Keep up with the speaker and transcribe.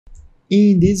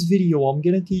In this video, I'm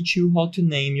gonna teach you how to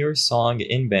name your song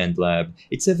in Bandlab.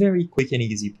 It's a very quick and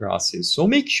easy process, so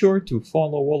make sure to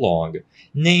follow along.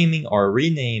 Naming or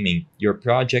renaming your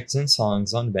projects and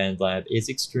songs on Bandlab is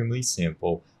extremely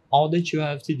simple. All that you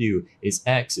have to do is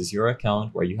access your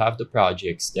account where you have the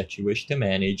projects that you wish to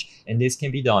manage, and this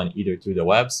can be done either through the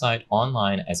website,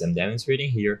 online as I'm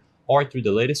demonstrating here, or through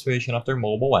the latest version of their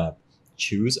mobile app.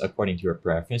 Choose according to your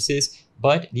preferences,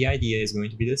 but the idea is going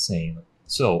to be the same.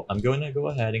 So I'm going to go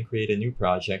ahead and create a new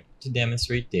project to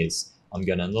demonstrate this. I'm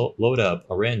going to load up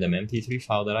a random MP3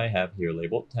 file that I have here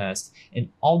labeled test, and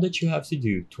all that you have to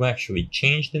do to actually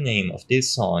change the name of this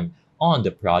song on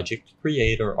the project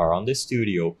creator or on the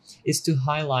studio is to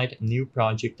highlight new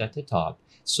project at the top.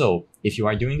 So if you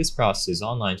are doing this process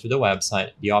online through the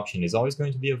website, the option is always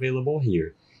going to be available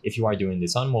here. If you are doing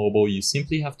this on mobile, you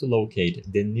simply have to locate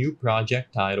the new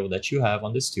project title that you have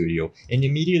on the studio, and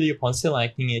immediately upon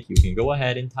selecting it, you can go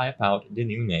ahead and type out the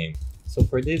new name. So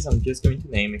for this, I'm just going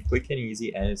to name it Quick and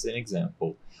Easy as an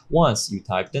example. Once you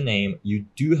type the name, you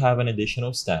do have an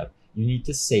additional step. You need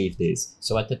to save this.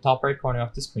 So at the top right corner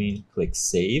of the screen, click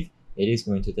Save. It is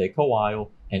going to take a while,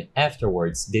 and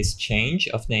afterwards, this change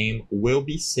of name will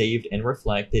be saved and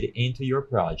reflected into your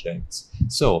projects.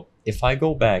 So if I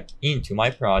go back into my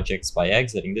projects by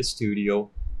exiting the studio,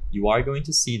 you are going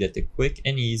to see that the Quick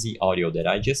and Easy audio that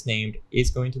I just named is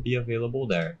going to be available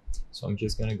there. So I'm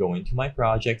just going to go into my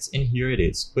projects, and here it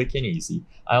is, Quick and Easy.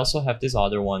 I also have this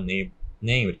other one named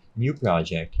New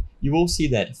Project. You will see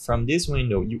that from this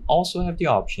window, you also have the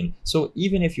option. So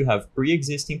even if you have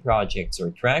pre-existing projects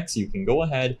or tracks, you can go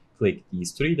ahead, click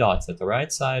these three dots at the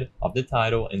right side of the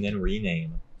title, and then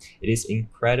rename. It is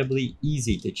incredibly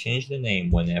easy to change the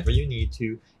name whenever you need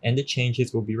to, and the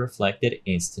changes will be reflected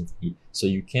instantly. So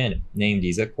you can name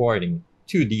these according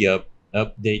to the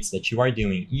updates that you are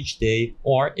doing each day,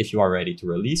 or if you are ready to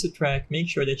release a track, make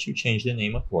sure that you change the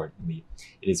name accordingly.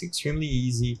 It is extremely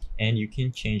easy, and you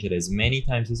can change it as many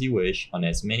times as you wish on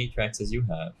as many tracks as you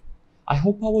have. I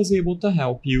hope I was able to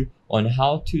help you on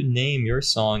how to name your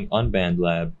song on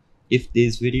Bandlab. If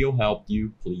this video helped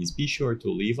you, please be sure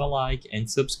to leave a like and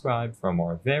subscribe for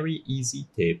more very easy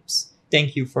tips.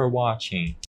 Thank you for watching.